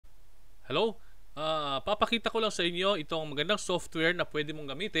Hello? Papakita ko lang sa inyo itong magandang software na pwede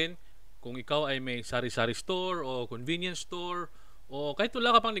mong gamitin kung ikaw ay may sari-sari store o convenience store o kahit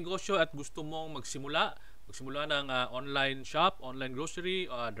wala ka pang negosyo at gusto mong magsimula ng online shop, online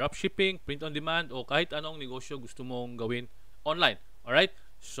grocery, dropshipping, print on demand o kahit anong negosyo gusto mong gawin online. Alright?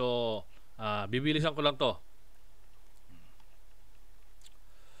 So, bibilisan ko lang to.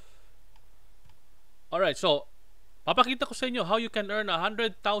 Alright, so papakita ko sa inyo how you can earn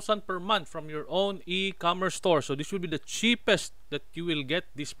 100,000 per month from your own e-commerce store. So this will be the cheapest that you will get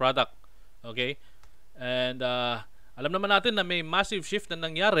this product. Okay? And alam naman natin na may massive shift na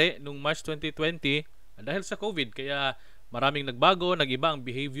nangyari nung March 2020 dahil sa COVID. Kaya maraming nagbago, nagiba ang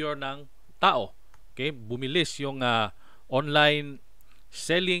behavior ng tao. Okay? Bumilis yung online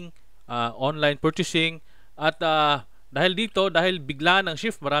selling, online purchasing at dahil bigla ng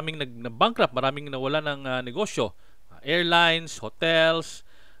shift, maraming nag-bankrupt, maraming nawala ng negosyo. Airlines, hotels,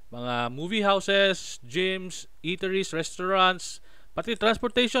 mga movie houses, gyms, eateries, restaurants, pati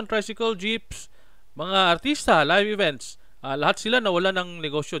transportation, tricycle, jeeps, mga artista, live events. Lahat sila nawala ng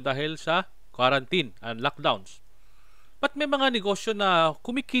negosyo dahil sa quarantine and lockdowns. But may mga negosyo na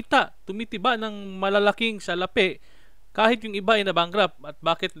kumikita, tumitiba ng malalaking salapi kahit yung iba ay na-bankrupt. At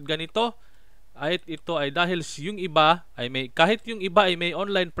bakit ganito? At ito ay dahil yung iba ay kahit yung iba ay may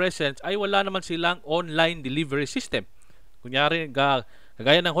online presence ay wala naman silang online delivery system. Kunyari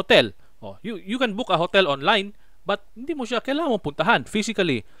kagaya ng hotel. You can book a hotel online but hindi mo siya kailangan mong puntahan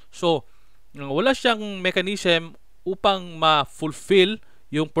physically. So wala siyang mechanism upang ma-fulfill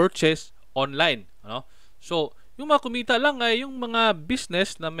yung purchase online. So yung mga kumita lang ay yung mga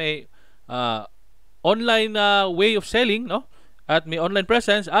business na may online way of selling, at may online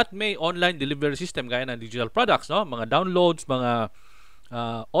presence at may online delivery system gaya ng digital products, mga downloads, mga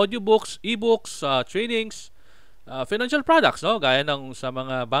audiobooks, ebooks, trainings, financial products, gaya ng sa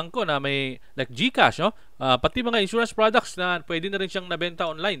mga bangko na may like GCash, pati mga insurance products na pwede na rin siyang nabenta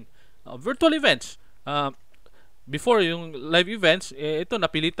online. Virtual events, before yung live events, ito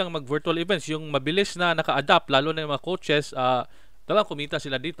napilitang mag virtual events, yung mabilis na naka-adapt, lalo na yung mga coaches, talagang kumita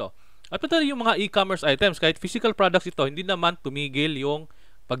sila dito. At pati yung mga e-commerce items, kahit physical products ito, hindi naman tumigil yung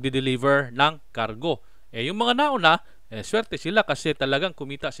pagde-deliver ng cargo. Yung mga nauna, swerte sila kasi talagang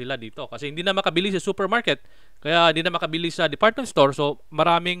kumita sila dito. Kasi hindi na makabili sa supermarket, kaya hindi na makabili sa department store, so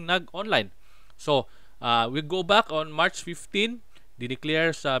maraming nag-online. So, we go back on March 15,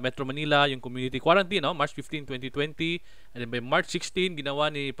 dineclare sa Metro Manila yung community quarantine, March 15, 2020. And then by March 16, ginawa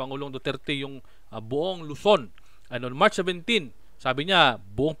ni Pangulong Duterte yung buong Luzon. And on March 17, sabi niya,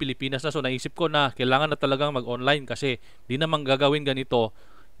 buong Pilipinas na. So naisip ko na kailangan na talagang mag-online kasi di naman gagawin ganito,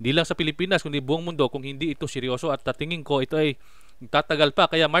 hindi lang sa Pilipinas kundi buong mundo kung hindi ito seryoso. At tatingin ko ito ay tatagal pa.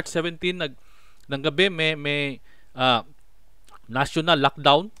 Kaya March 17 ng gabi may national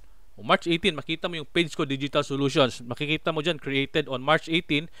lockdown. March 18, makita mo yung page ko, Digital Solutions. Makikita mo dyan, created on March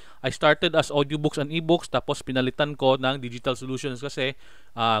 18. I started as audiobooks and ebooks, tapos pinalitan ko ng Digital Solutions kasi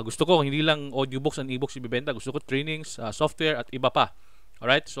gusto ko, hindi lang audiobooks and ebooks ibibenta. Gusto ko trainings, software, at iba pa.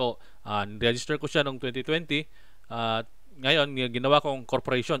 Alright, so, register ko siya noong 2020. Ngayon, ginawa kong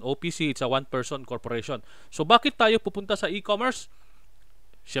corporation. OPC, it's a one-person corporation. So, bakit tayo pupunta sa e-commerce?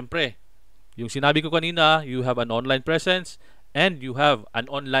 Siyempre, yung sinabi ko kanina, you have an online presence, and you have an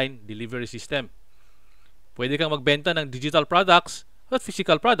online delivery system. Pwede kang magbenta ng digital products at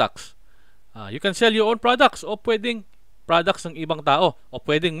physical products. You can sell your own products o pwedeng products ng ibang tao o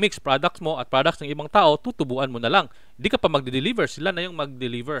pwedeng mix products mo at products ng ibang tao, tutubuan mo na lang. Hindi ka pa magde-deliver, sila na yung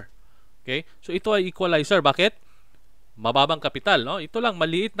mag-deliver. Okay? So ito ay equalizer. Bakit? Mababang kapital, Ito lang,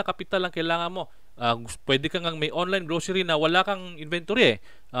 maliit na kapital lang kailangan mo. Pwede kang may online grocery na wala kang inventory.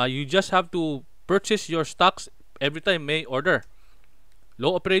 You just have to purchase your stocks every time may order.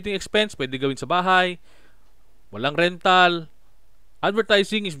 Low operating expense, pwede gawin sa bahay. Walang rental.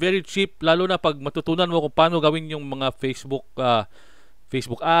 Advertising is very cheap, lalo na pag matutunan mo kung paano gawin yung mga Facebook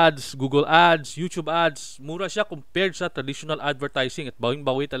ads, Google ads, YouTube ads. Mura siya compared sa traditional advertising at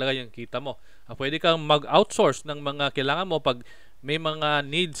bawing-bawi talaga yung kita mo. Pwede kang mag-outsource ng mga kailangan mo pag may mga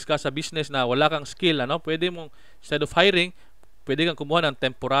needs ka sa business na wala kang skill. Pwede mong, instead of hiring, pwede kang kumuha ng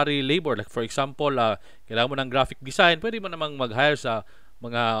temporary labor. Like for example, kailangan mo ng graphic design, pwede mo namang mag-hire sa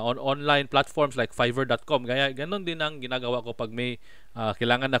mga online platforms like Fiverr.com. Kaya ganun din ang ginagawa ko pag may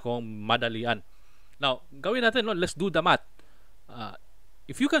kailangan akong madalian. Now, gawin natin, let's do the math.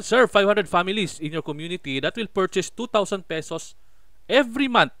 If you can serve 500 families in your community, that will purchase 2,000 pesos every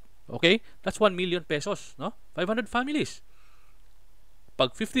month. Okay? That's 1 million pesos. 500 families.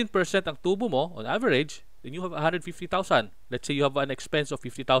 Pag 15% ang tubo mo, on average, then you have 150,000. Let's say you have an expense of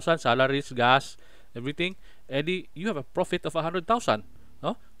 50,000, salaries, gas, everything. You have a profit of 100,000.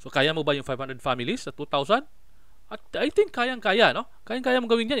 no? So kaya mo ba yung 500 families sa 2,000? At I think kayang-kaya, no? Kayang-kaya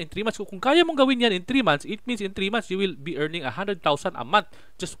mong gawin yan in 3 months. Kung kaya mong gawin yan in 3 months, it means in 3 months you will be earning 100,000 a month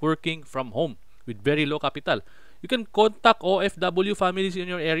just working from home with very low capital. You can contact OFW families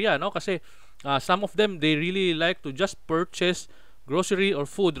in your area, no? Kasi some of them, they really like to just purchase grocery or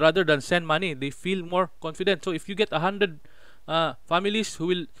food rather than send money. They feel more confident. So if you get 100 families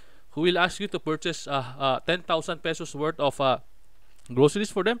who will ask you to purchase 10,000 pesos worth of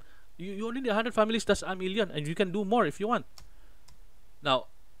groceries for them, you only need 100 families, that's a million, and you can do more if you want.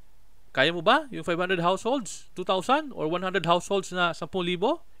 Now, kaya mo ba yung 500 households, 2,000, or 100 households na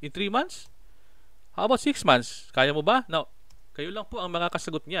 10,000 in 3 months? How about 6 months? Kaya mo ba? Now, kayo lang po ang mga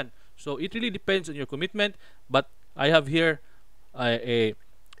kasagot niyan. So, it really depends on your commitment, but I have here a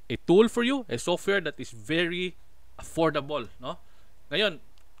tool for you, a software that is very affordable, no? Ngayon,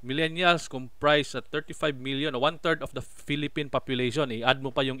 millennials comprise 35 million, or 1/3 of the Philippine population. I-add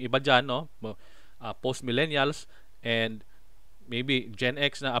mo pa yung iba dyan, no? Post-millennials and maybe Gen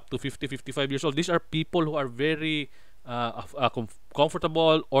X na up to 50, 55 years old. These are people who are very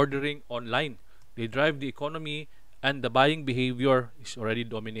comfortable ordering online. They drive the economy and the buying behavior is already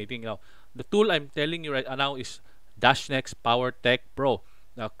dominating. Now, the tool I'm telling you right now is Dashnex Power Tech Pro.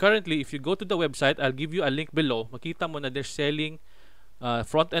 Now, currently, if you go to the website, I'll give you a link below. Makita mo na they're selling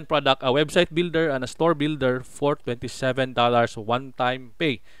front-end product, a website builder and a store builder for $27 one-time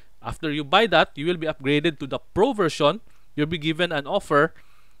pay. After you buy that, you will be upgraded to the Pro version. You'll be given an offer.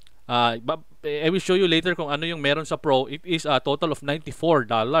 I will show you later kung ano yung meron sa Pro. It is a total of $94.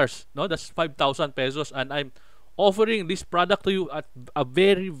 No, that's 5,000 pesos, and I'm offering this product to you at a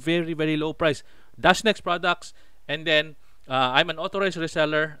very, very, very low price. Dashnex products, and then I'm an authorized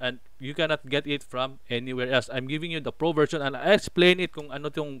reseller and you cannot get it from anywhere else. I'm giving you the Pro version and I explain it kung ano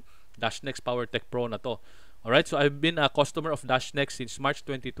itong Dashnex Power Tech Pro na to. Alright, so I've been a customer of Dashnex since March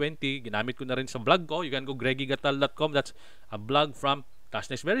 2020. Ginamit ko na rin sa vlog ko. You can go greggygatal.com. That's a blog from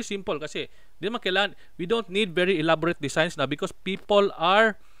Dashnex. Very simple kasi di naman kailangan, we don't need very elaborate designs na because people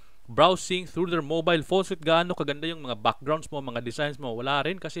are browsing through their mobile phones. With gaano kaganda yung mga backgrounds mo, mga designs mo, wala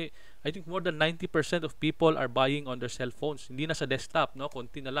rin kasi I think more than 90% of people are buying on their cell phones. Hindi na sa desktop, no?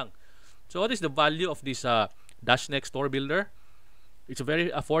 Konti na lang. So what is the value of this Dashnex Store Builder? It's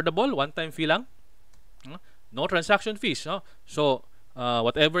very affordable, one-time fee lang. No transaction fees, no? So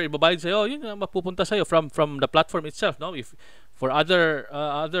whatever ibabayad sa'yo, yun ang mapupunta sa'yo from the platform itself, no? If for other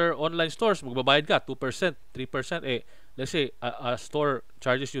online stores, magbabayad ka 2%, 3%, let's say a store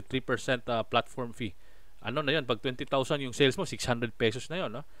charges you 3% platform fee. Ano na yun? Pag 20,000 yung sales mo, 600 pesos na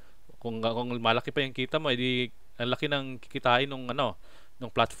yun, no? Kung malaki pa yung kita mo, edi ang laki ng kikitain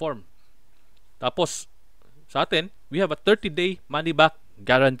ng platform. Tapos sa atin, we have a 30-day money back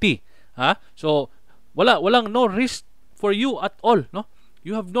guarantee. So walang no risk for you at all, no?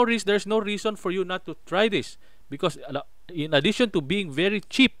 You have no risk. There's no reason for you not to try this because in addition to being very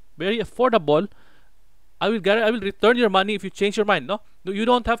cheap, very affordable, I will return your money if you change your mind. No, you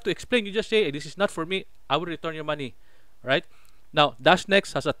don't have to explain. You just say, hey, this is not for me. I will return your money. Right? Now,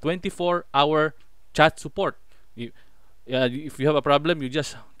 Dashnex has a 24-hour chat support. If you have a problem, you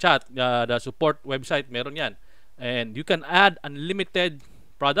just chat. The support website, meron yan. And you can add unlimited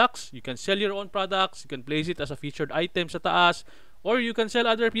products. You can sell your own products. You can place it as a featured item sa taas. Or you can sell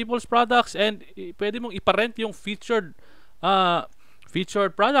other people's products and pwede mong iparent yung featured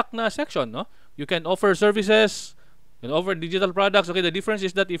product na section, no? You can offer services, you can offer digital products. Okay, the difference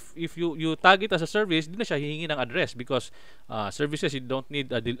is that if you tag it as a service, hindi na siya hihingi ng address because services, you don't need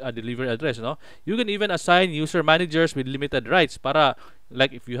a delivery address, no? You can even assign user managers with limited rights para,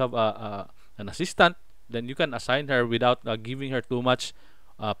 like if you have an assistant, then you can assign her without giving her too much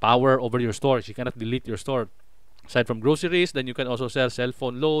power over your store. She cannot delete your store. Aside from groceries, then you can also sell cell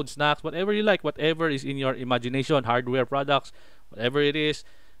phone loads, snacks, whatever you like, whatever is in your imagination, hardware products, whatever it is.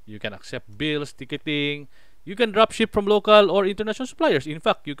 You can accept bills, ticketing. You can drop ship from local or international suppliers. In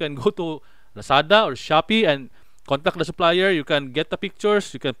fact, you can go to Lazada or Shopee and contact the supplier. You can get the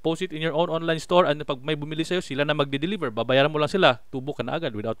pictures. You can post it in your own online store. And pag may bumili sa'yo, sila na magde-deliver. Babayaran mo lang sila. Tubo ka na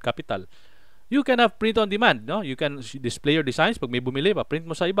agad without capital. You can have print on demand. No? You can display your designs. Pag may bumili, print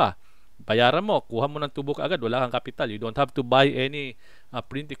mo sa iba. Bayaran mo. Kuha mo ng tubo ka agad. Wala kang capital. You don't have to buy any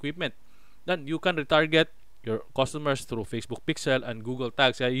print equipment. Then you can retarget your customers through Facebook Pixel and Google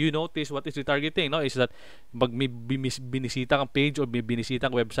Tags. You notice what is retargeting, no? Is that pag may binisita kang page or may binisita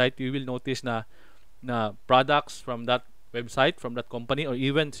kang website, you will notice na products from that website, from that company, or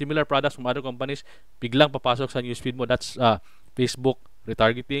even similar products from other companies, biglang papasok sa newsfeed mo. That's Facebook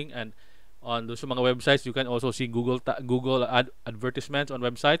retargeting. And on those mga websites, you can also see Google advertisements on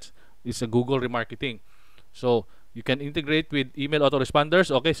websites. It's a Google remarketing. So You can integrate with email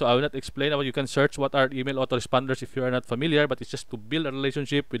autoresponders. Okay, so I will not explain about, you can search what are email autoresponders if you are not familiar, but it's just to build a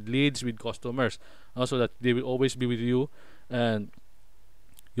relationship with leads, with customers, so that they will always be with you. And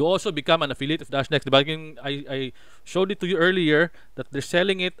you also become an affiliate of Dashnex. Diba I showed it to you earlier that they're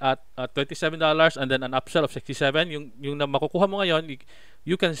selling it at $27 and then an upsell of 67. Yung na makukuha mo ngayon,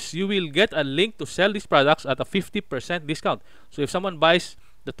 you will get a link to sell these products at a 50% discount. So if someone buys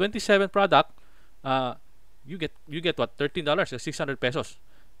the 27 product, you get what, $13, 600 pesos.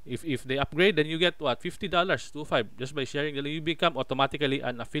 If they upgrade, then you get what, $50, 25, just by sharing the link. You become automatically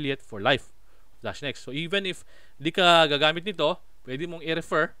an affiliate for life, Dashnex. So even if di ka gagamit nito, pwede mong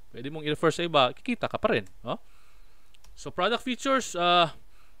i-refer sa iba, kikita ka pa rin, no? So product features,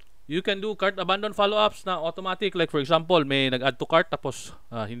 you can do cart abandon follow-ups na automatic. Like for example, may nag-add to cart tapos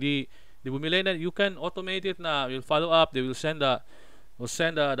hindi bumili na, you can automate it na you'll follow up, they will send the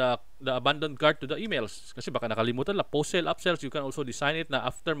abandoned cart to the emails. Kasi baka nakalimutan lang, post-sale, upsells, you can also design it na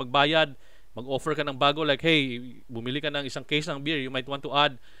after magbayad, mag-offer ka ng bago, like hey, bumili ka ng isang case ng beer, you might want to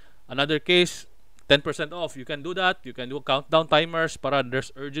add another case, 10% off. You can do that. You can do countdown timers para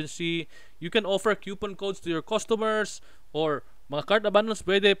there's urgency. You can offer coupon codes to your customers or mga cart abandons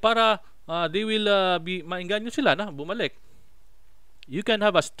pwede para they will be maingganyo sila na bumalik. You can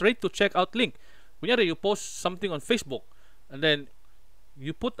have a straight to checkout link. Kunyari, you post something on Facebook and then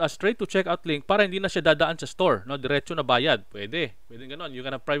you put a straight to checkout link para hindi na siya dadaan sa store, no? Diretso na bayad. Pwede ganon. You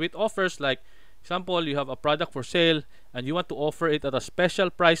can have private offers like example, you have a product for sale and you want to offer it at a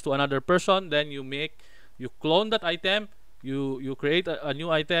special price to another person, then you clone that item, you create a new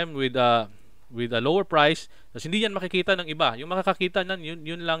item with a lower price. Tapos hindi yan makikita ng iba. Yung makakakita nan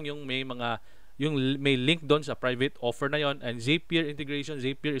yun lang yung may link doon sa private offer na yon. And Zapier integration.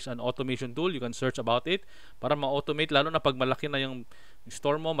 Zapier is an automation tool. You can search about it para ma-automate, lalo na pag malaki na yung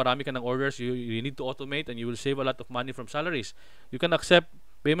store mo, marami ka ng orders, you need to automate and you will save a lot of money from salaries. You can accept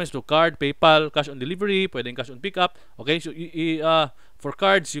payments to card, PayPal, cash on delivery, pwedeng cash on pickup. Okay, so for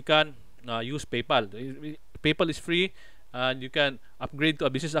cards, you can use PayPal. PayPal is free and you can upgrade to a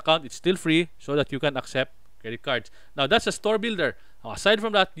business account. It's still free so that you can accept credit cards. Now, that's a store builder. Aside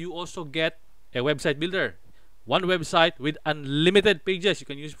from that, you also get a website builder. One website with unlimited pages. You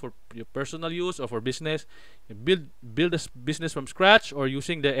can use for your personal use or for business. You build a business from scratch or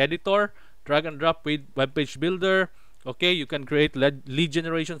using the editor, drag and drop with web page builder. Okay, you can create lead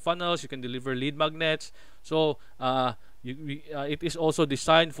generation funnels. You can deliver lead magnets. So it is also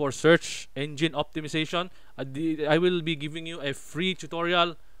designed for search engine optimization. I will be giving you a free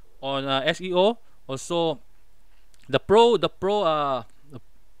tutorial on SEO. Also, the pro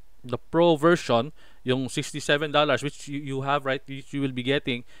version, yung $67, which you have, right, which you will be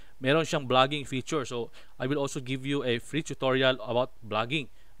getting, meron siyang blogging feature. So I will also give you a free tutorial about blogging,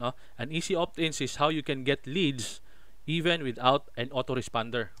 no? And easy opt-ins is how you can get leads even without an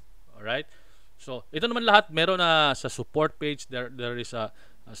autoresponder. Alright? So, ito naman lahat meron na sa support page. There is a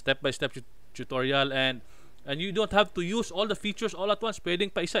step-by-step tutorial and you don't have to use all the features all at once.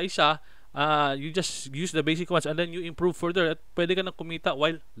 Pwedeng pa isa-isa. You just use the basic ones and then you improve further at pwede ka nang kumita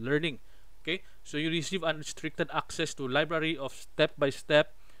while learning. Okay? So, you receive unrestricted access to library of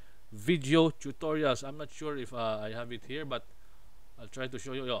step-by-step video tutorials. I'm not sure if I have it here, but I'll try to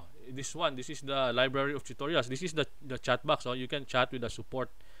show you. This is the library of tutorials. This is the chat box. So you can chat with the support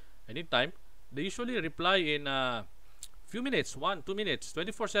anytime. They usually reply in a few minutes, 1-2 minutes,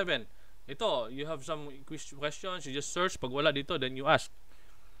 24/7. Ito, you have some questions, you just search. Pag wala dito, then you ask.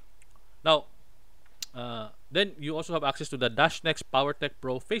 Now, then you also have access to the Dashnex PowerTech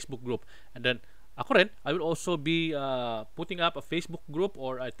Pro Facebook group. And then, ako rin, I will also be putting up a Facebook group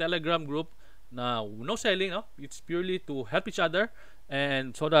or a Telegram group na no selling, no? It's purely to help each other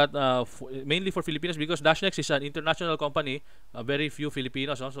and so that mainly for Filipinos, because Dashnex is an international company, very few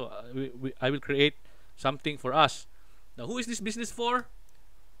Filipinos, no? So I will create something for us. Now, who is this business for?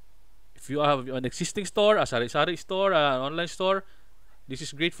 If you have an existing store, a sari-sari store, an online store, this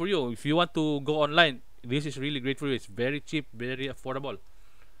is great for you. If you want to go online, this is really great for you. It's very cheap, very affordable.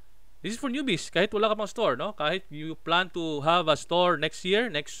 This is for newbies. Kahit wala ka pang store, no? Kahit you plan to have a store next year,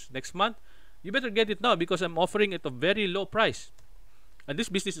 next month, you better get it now because I'm offering it at a very low price. And this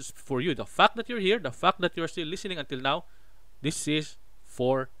business is for you. The fact that you're here, the fact that you're still listening until now, this is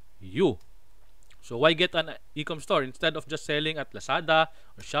for you. So why get an e-com store instead of just selling at Lazada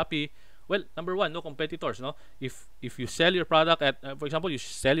or Shopee? Well, number one, no competitors, no? If you sell your product at, for example, you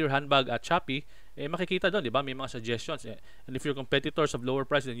sell your handbag at Shopee, makikita doon, di ba? May mga suggestions. And if your competitors have lower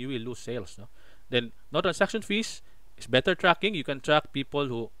price, then you will lose sales, no? Then, no transaction fees is better tracking. You can track people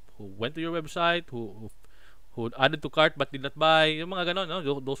who went to your website, who added to cart but did not buy, yung mga ganon,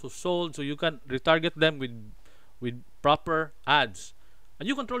 no? Those who sold, so you can retarget them with with proper ads. And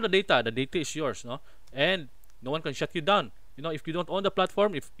you control the data. The data is yours, no? And no one can shut you down. You know, if you don't own the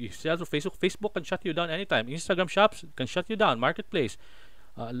platform, if you sell to Facebook, Facebook can shut you down anytime. Instagram shops can shut you down. Marketplace,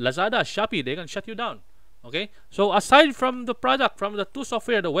 Lazada, Shopee, they can shut you down. Okay? So aside from the product, from the two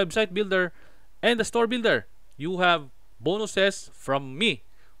software, the website builder and the store builder, you have bonuses from me.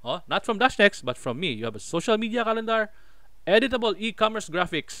 Oh, not from dashnex, but from me. You have a social media calendar, editable e-commerce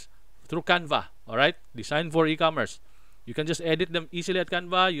graphics through Canva. All right? Designed for e-commerce. You can just edit them easily at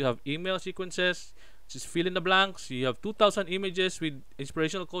Canva. You have email sequences. Just fill in the blanks. You have 2,000 images with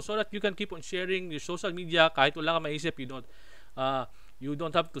inspirational quotes so that you can keep on sharing your social media kahit wala ka maisip. You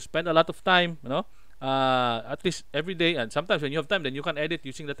don't have to spend a lot of time, you know, at least every day. And sometimes when you have time, then you can edit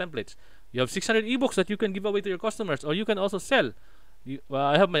using the templates. You have 600 ebooks that you can give away to your customers, or you can also sell.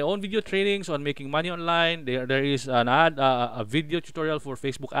 I have my own video trainings on making money online. There is a video tutorial for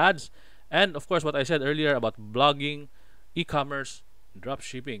Facebook ads, and of course what I said earlier about blogging, e-commerce, drop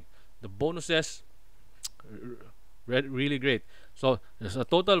shipping. The bonuses, really great. So there's a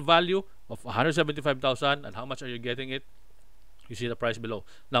total value of 175,000, and how much are you getting it? You see the price below.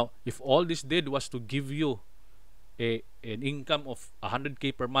 Now, if all this did was to give you an income of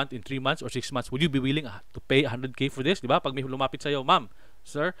 100k per month in 3 months or 6 months, would you be willing to pay 100k for this? Diba? Pag may lumapit sa'yo, ma'am,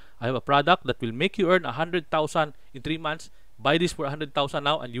 sir, I have a product that will make you earn 100,000 in 3 months. Buy this for 100,000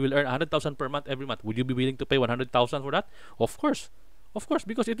 now, and you will earn 100,000 per month every month. Would you be willing to pay 100,000 for that? Of course. Of course,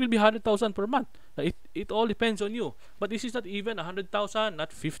 because it will be 100,000 per month. It all depends on you. But this is not even 100,000,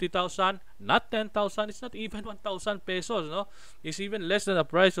 not 50,000, not 10,000. It's not even 1,000 pesos. No, it's even less than the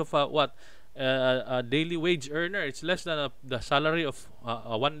price of a daily wage earner. It's less than the salary of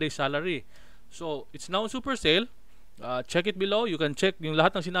a one-day salary. So it's now super sale. Check it below. You can check yung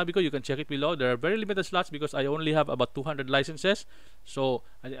lahat ng sinabi ko. You can check it below. There are very limited slots because I only have about 200 licenses. So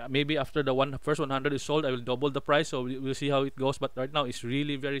maybe after the first 100 is sold, I will double the price. So we'll see how it goes. But right now, it's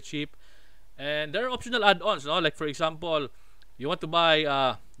really very cheap. And there are optional add-ons. No? Like for example, you want to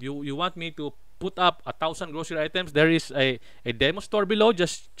buy. You want me to put up 1,000 grocery items. There is a demo store below.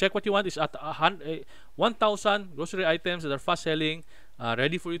 Just check what you want. It's at 1,000 grocery items that are fast selling,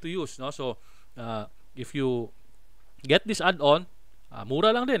 ready for you to use. No? So if you get this add-on,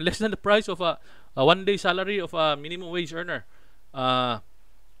 mura lang din, less than the price of a one-day salary of a minimum wage earner.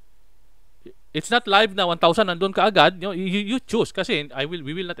 It's not live na 1,000 nandun ka agad. You choose kasi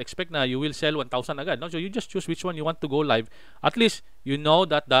we will not expect na you will sell 1,000 agad. No? So you just choose which one you want to go live. At least you know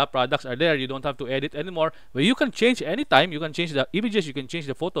that the products are there. You don't have to edit anymore. Well, you can change anytime. You can change the images. You can change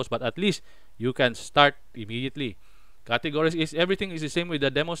the photos. But at least you can start immediately. Categories is everything is the same with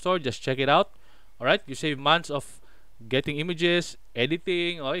the demo store. Just check it out. Alright? You save months of getting images,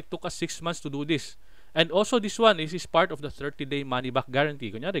 editing. It took us 6 months to do this. And also this one, this is part of the 30-day money-back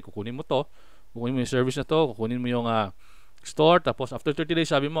guarantee. Kunyari, kukunin mo to, kukunin mo yung service na to, kukunin mo yung store, tapos after 30 days,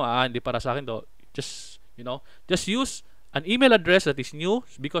 sabi mo, hindi para sa akin to. Just, just use an email address that is new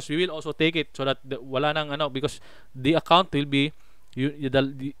because we will also take it so that wala nang because the account will be it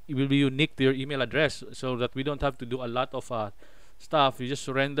will be unique to your email address so that we don't have to do a lot of stuff. You just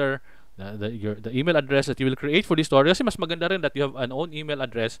surrender the email address that you will create for this store. Kasi mas maganda rin that you have an own email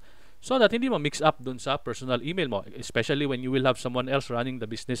address so that hindi mo mix up dun sa personal email mo, especially when you will have someone else running the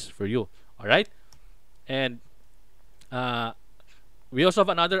business for you. Alright? And we also have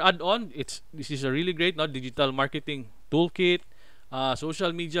another add-on. This is a really great digital marketing toolkit,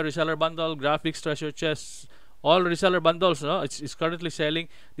 social media reseller bundle, graphics, treasure chests, all reseller bundles. It's currently selling.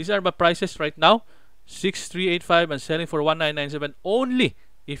 These are my prices right now, 6,385 and selling for 1,997 only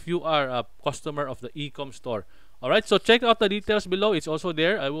if you are a customer of the e-com store. Alright, so check out the details below. It's also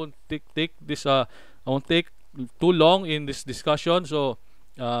there. I won't take this I won't take too long in this discussion. So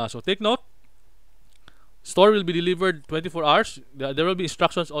take note. Store will be delivered 24 hours. There will be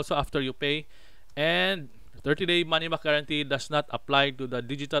instructions also after you pay. And 30-day money back guarantee does not apply to the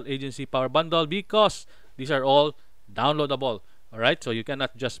digital agency power bundle because these are all downloadable. Alright, so you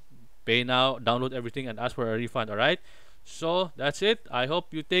cannot just pay now, download everything and ask for a refund. Alright, so that's it. I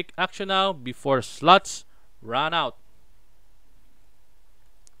hope you take action now before slots run out.